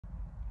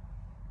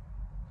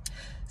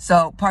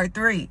So part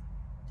 3,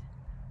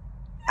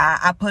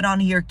 I put on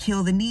here,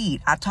 kill the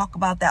need. I talk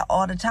about that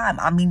all the time.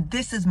 I mean,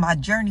 this is my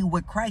journey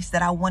with Christ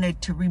that I wanted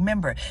to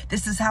remember.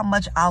 This is how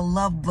much I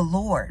love the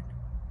Lord.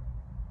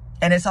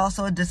 And it's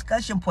also a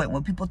discussion point.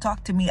 When people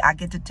talk to me, I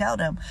get to tell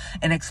them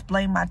and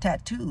explain my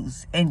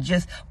tattoos and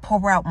just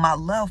pour out my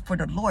love for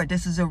the Lord.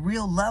 This is a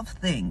real love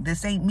thing.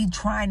 This ain't me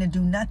trying to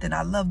do nothing.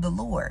 I love the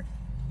Lord.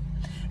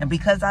 And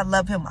because I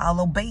love him, I'll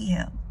obey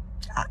him.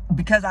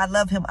 Because I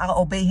love him, I'll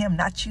obey him,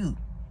 not you.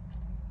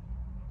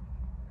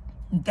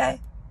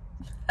 Okay?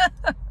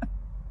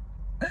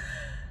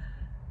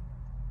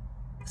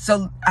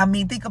 So, I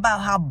mean, think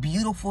about how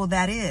beautiful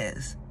that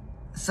is.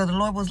 So the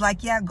Lord was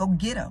like, yeah, go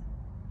get him.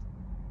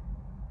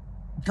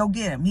 Go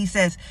get him. He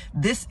says,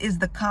 this is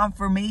the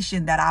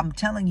confirmation that I'm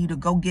telling you to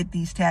go get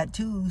these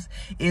tattoos,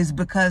 is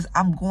because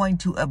I'm going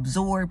to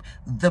absorb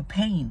the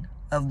pain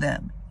of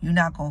them. You're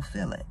not going to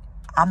feel it.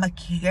 I'm going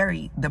to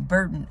carry the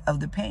burden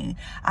of the pain.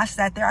 I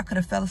sat there. I could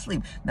have fell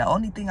asleep. The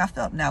only thing I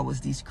felt now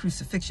was these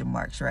crucifixion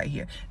marks right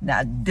here.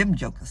 Now, them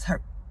jokers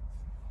hurt.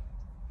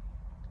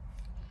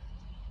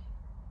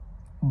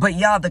 But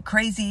y'all, the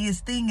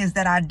craziest thing is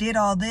that I did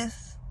all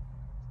this,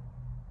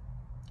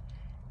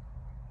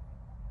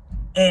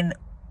 and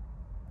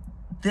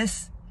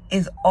this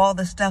is all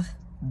the stuff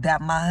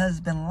that my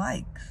husband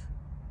likes.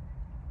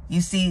 You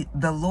see,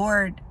 the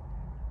Lord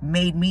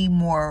made me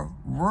more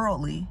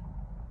worldly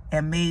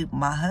and made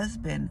my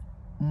husband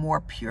more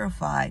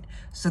purified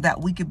so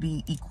that we could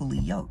be equally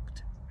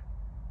yoked.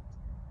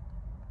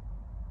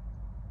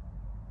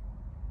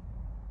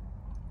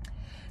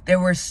 There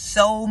were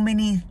so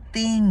many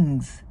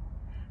things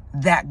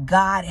that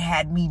God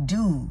had me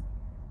do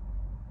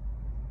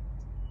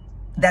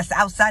that's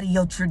outside of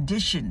your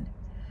tradition,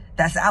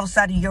 that's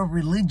outside of your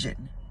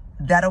religion,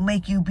 that'll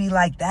make you be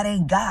like, that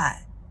ain't God.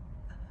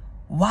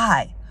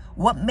 Why?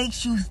 What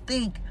makes you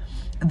think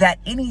that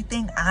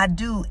anything I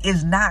do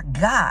is not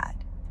God?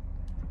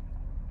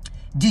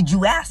 Did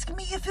you ask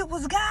me if it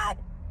was God?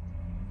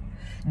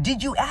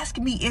 Did you ask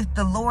me if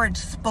the Lord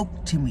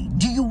spoke to me?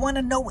 Do you want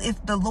to know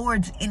if the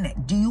Lord's in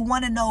it? Do you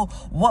want to know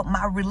what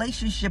my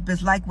relationship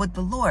is like with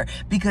the Lord?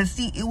 Because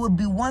see, it would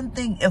be one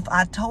thing if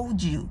I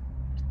told you,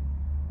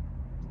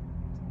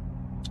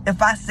 if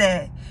I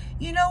said,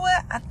 you know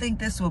what? I think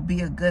this would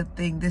be a good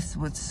thing. This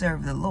would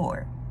serve the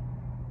Lord.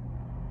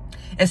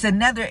 It's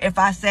another if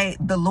I say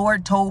the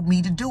Lord told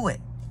me to do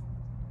it.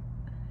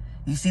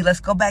 You see, let's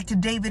go back to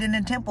David in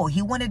the temple.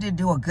 He wanted to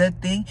do a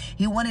good thing.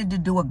 He wanted to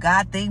do a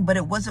God thing, but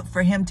it wasn't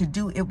for him to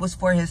do. It was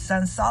for his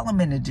son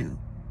Solomon to do.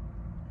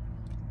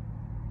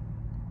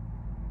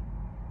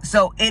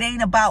 So it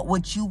ain't about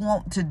what you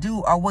want to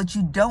do or what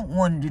you don't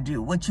want to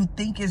do, what you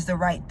think is the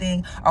right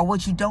thing or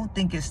what you don't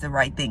think is the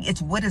right thing.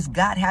 It's what is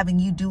God having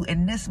you do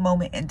in this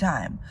moment in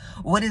time?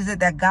 What is it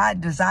that God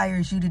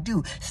desires you to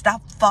do?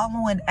 Stop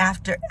following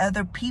after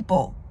other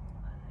people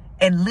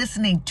and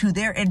listening to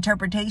their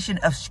interpretation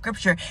of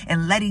scripture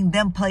and letting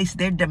them place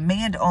their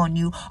demand on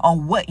you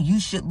on what you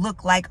should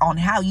look like, on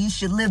how you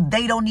should live.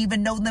 They don't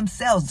even know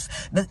themselves.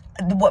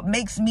 What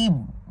makes me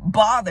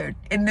bothered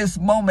in this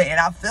moment, and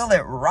I feel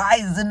it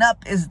rising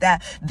up, is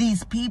that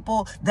these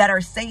people that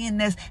are saying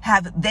this,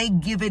 have they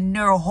given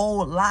their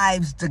whole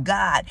lives to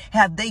God?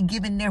 Have they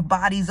given their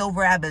bodies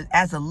over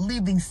as a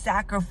living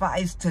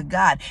sacrifice to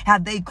God?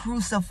 Have they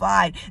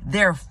crucified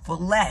their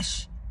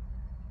flesh?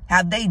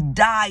 Have they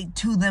died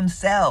to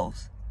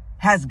themselves?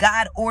 Has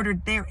God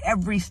ordered their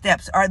every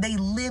steps? Are they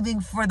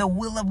living for the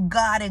will of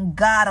God and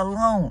God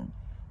alone?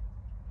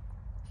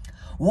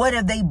 What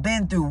have they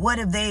been through? What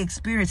have they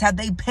experienced? Have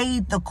they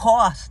paid the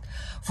cost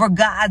for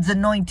God's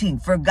anointing,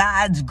 for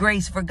God's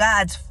grace, for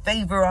God's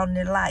favor on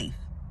their life?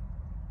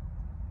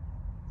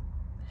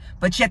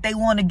 But yet they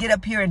want to get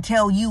up here and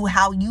tell you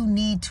how you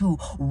need to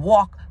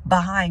walk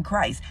behind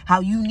Christ,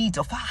 how you need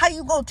to, how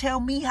you going to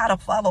tell me how to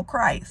follow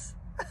Christ?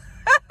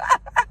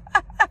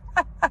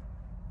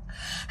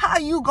 How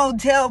you gonna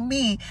tell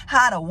me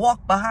how to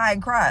walk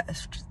behind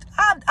Christ?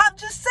 I'm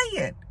just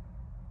saying.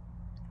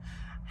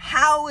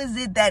 How is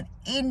it that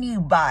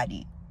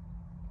anybody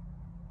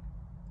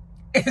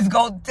is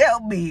gonna tell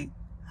me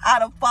how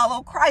to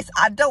follow Christ?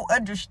 I don't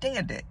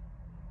understand it.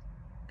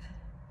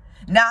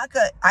 Now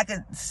I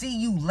could see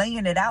you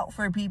laying it out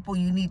for people.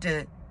 You need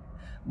to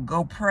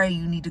go pray.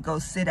 You need to go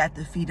sit at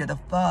the feet of the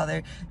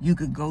Father. You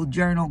could go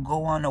journal,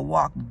 go on a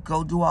walk,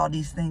 go do all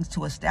these things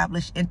to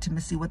establish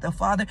intimacy with the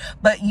Father.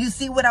 But you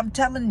see what I'm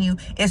telling you?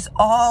 It's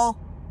all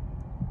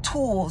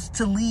tools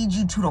to lead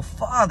you to the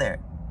Father.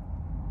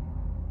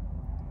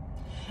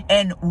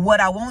 And what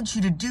I want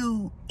you to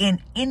do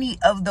in any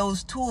of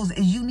those tools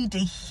is you need to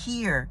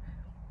hear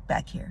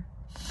back here.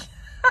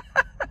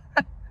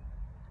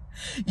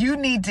 You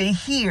need to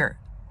hear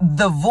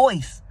the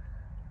voice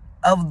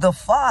of the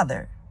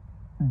Father.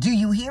 Do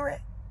you hear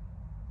it?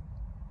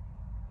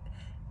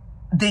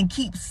 Then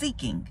keep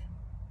seeking.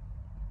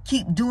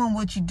 Keep doing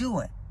what you're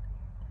doing.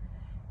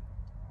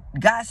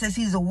 God says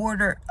he's a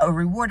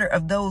rewarder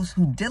of those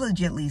who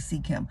diligently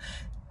seek him.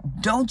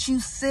 Don't you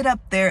sit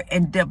up there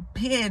and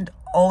depend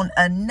on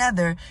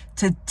another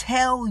to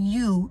tell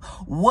you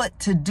what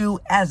to do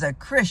as a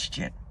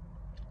Christian.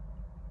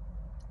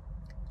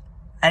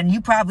 And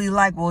you probably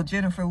like, well,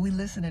 Jennifer, we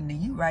listening to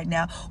you right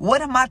now.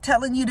 What am I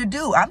telling you to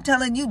do? I'm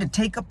telling you to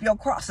take up your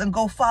cross and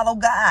go follow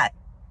God.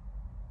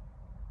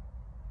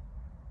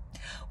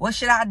 What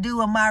should I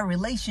do in my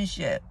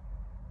relationship?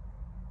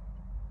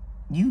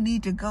 You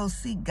need to go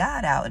seek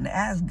God out and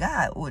ask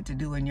God what to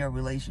do in your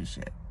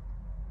relationship.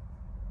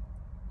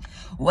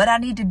 What I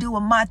need to do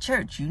in my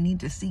church, you need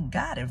to seek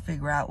God and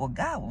figure out what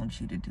God wants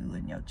you to do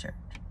in your church.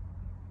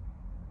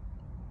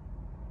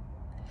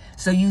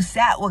 So you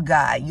sat with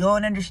God. You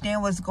don't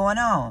understand what's going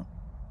on.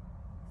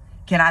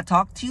 Can I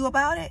talk to you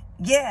about it?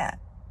 Yeah.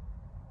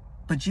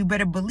 But you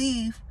better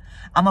believe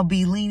I'm going to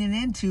be leaning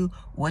into,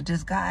 what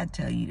does God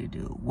tell you to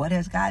do? What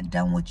has God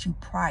done with you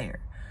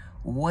prior?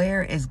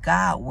 Where is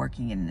God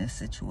working in this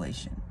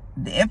situation?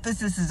 The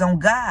emphasis is on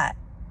God.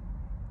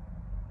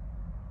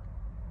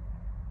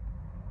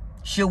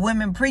 Should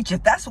women preach?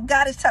 If that's what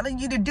God is telling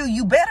you to do,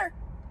 you better.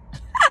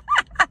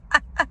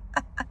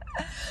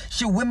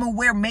 Should women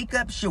wear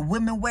makeup? Should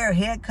women wear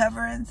head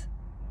coverings?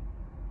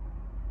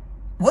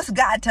 What's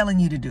God telling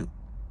you to do?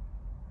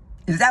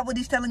 Is that what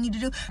he's telling you to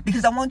do?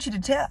 Because I want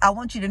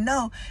you to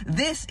know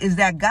this is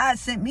that God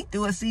sent me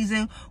through a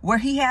season where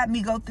he had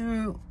me go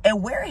through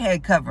and wear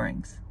head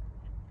coverings.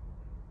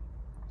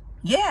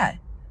 Yeah.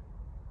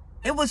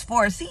 It was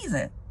for a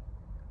season.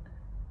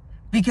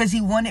 Because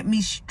he wanted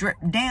me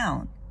stripped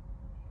down.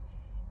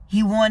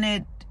 He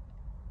wanted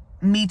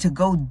me to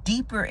go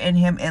deeper in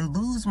him and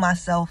lose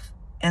myself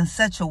in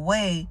such a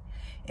way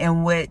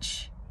in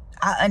which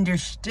I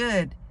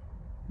understood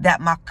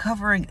that my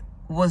covering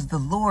was the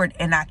Lord,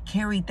 and I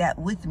carried that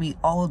with me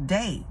all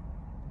day.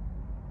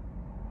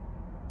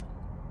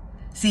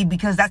 See,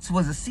 because that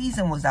was a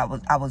season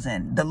I was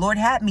in. The Lord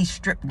had me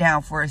stripped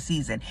down for a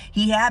season.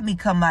 He had me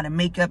come out of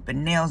makeup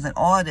and nails and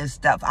all this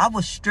stuff. I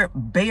was stripped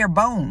bare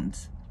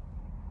bones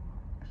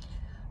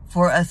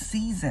for a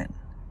season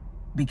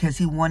because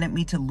he wanted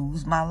me to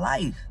lose my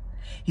life.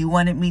 He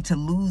wanted me to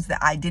lose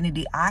the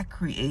identity I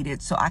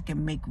created so I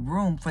can make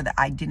room for the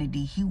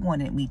identity he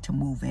wanted me to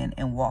move in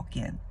and walk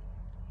in.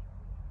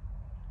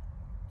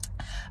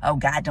 Oh,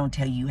 God don't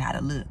tell you how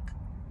to look.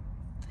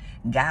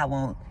 God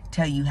won't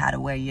tell you how to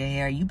wear your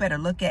hair. You better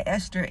look at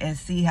Esther and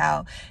see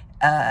how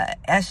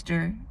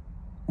Esther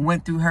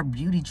went through her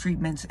beauty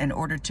treatments in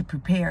order to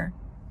prepare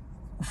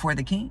for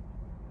the king.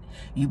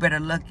 You better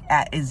look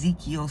at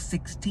Ezekiel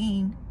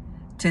 16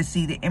 to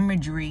see the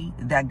imagery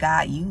that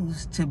God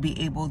used to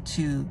be able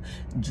to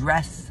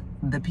dress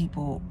the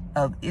people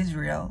of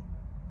Israel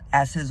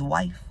as his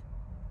wife,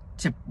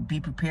 to be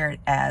prepared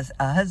as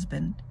a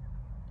husband,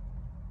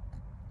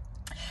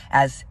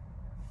 as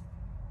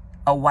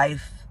a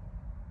wife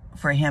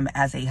for him,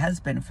 as a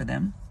husband for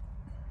them.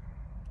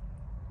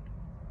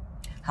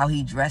 How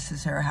he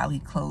dresses her, how he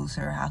clothes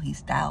her, how he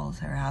styles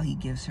her, how he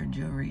gives her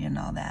jewelry and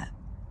all that.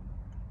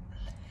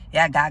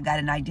 Yeah, God got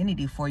an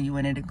identity for you,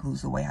 and it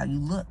includes the way how you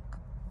look.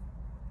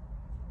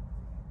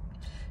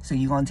 So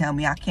you gonna tell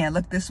me I can't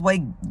look this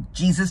way?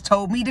 Jesus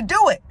told me to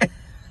do it.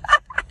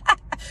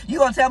 You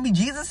gonna tell me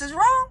Jesus is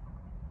wrong?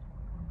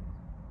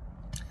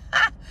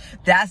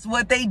 That's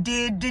what they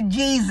did to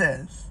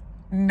Jesus.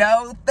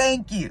 No,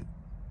 thank you.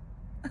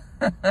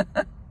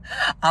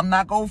 I'm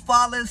not gonna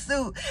follow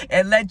suit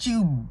and let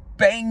you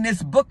bang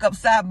this book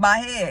upside my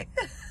head.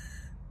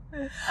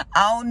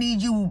 I don't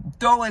need you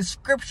throwing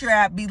scripture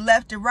at me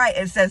left and right.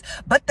 It says,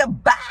 but the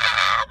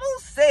Bible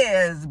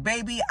says,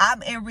 baby,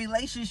 I'm in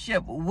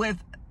relationship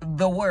with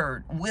the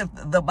word, with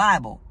the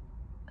Bible.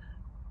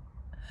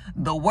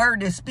 The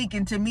word is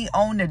speaking to me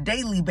on a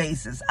daily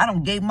basis. I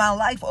don't gave my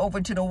life over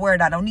to the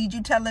word. I don't need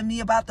you telling me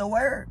about the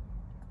word.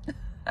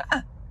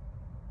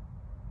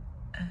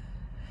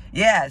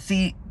 Yeah,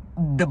 see,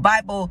 the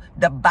Bible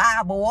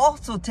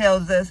also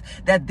tells us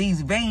that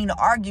these vain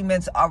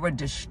arguments are a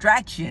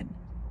distraction.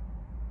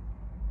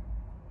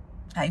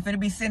 I ain't finna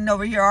be sitting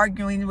over here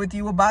arguing with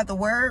you about the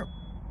word.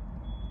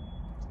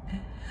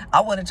 I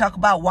want to talk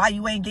about why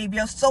you ain't gave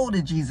your soul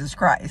to Jesus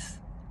Christ.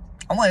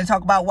 I want to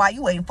talk about why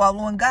you ain't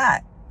following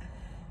God.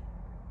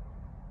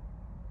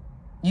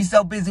 You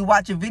so busy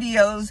watching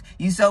videos.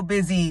 You so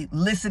busy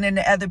listening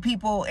to other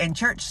people and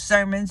church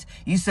sermons.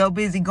 You so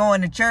busy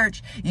going to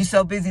church. You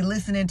so busy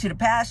listening to the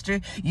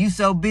pastor. You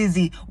so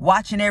busy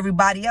watching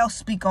everybody else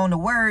speak on the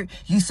word.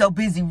 You so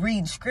busy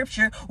reading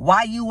scripture.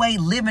 Why you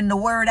ain't living the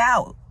word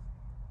out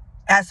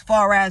as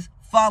far as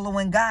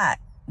following God?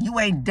 You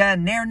ain't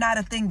done there not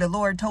a thing the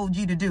Lord told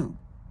you to do.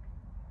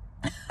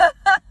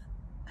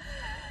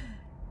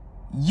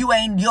 You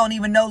don't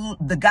even know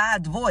the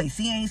God's voice.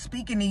 He ain't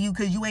speaking to you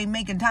because you ain't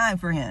making time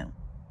for him.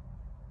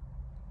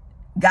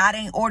 God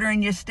ain't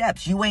ordering your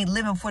steps. You ain't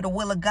living for the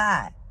will of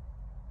God.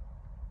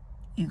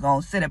 You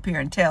gonna sit up here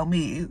and tell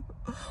me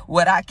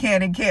what I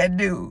can and can't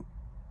do.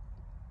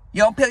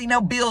 You don't pay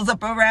no bills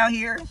up around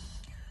here.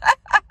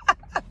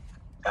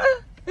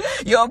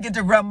 You don't get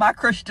to run my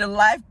Christian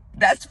life.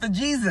 That's for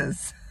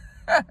Jesus.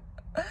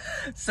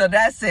 So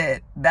that's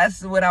it.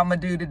 That's what I'm going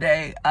to do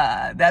today.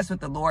 That's what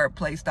the Lord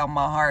placed on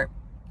my heart.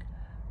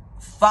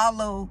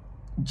 Follow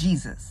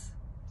Jesus.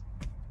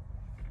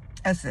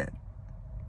 That's it.